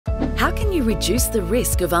How can you reduce the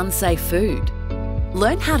risk of unsafe food?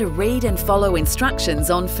 Learn how to read and follow instructions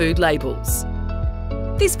on food labels.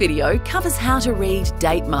 This video covers how to read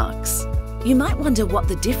date marks. You might wonder what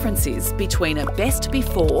the difference is between a best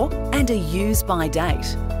before and a use by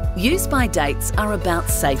date. Use by dates are about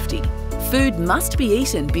safety. Food must be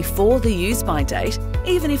eaten before the use by date,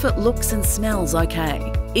 even if it looks and smells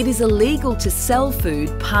okay. It is illegal to sell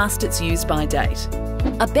food past its use by date.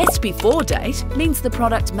 A best before date means the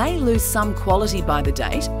product may lose some quality by the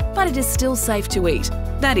date, but it is still safe to eat.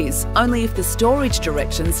 That is, only if the storage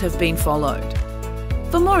directions have been followed.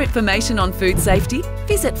 For more information on food safety,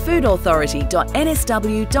 visit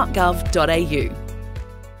foodauthority.nsw.gov.au.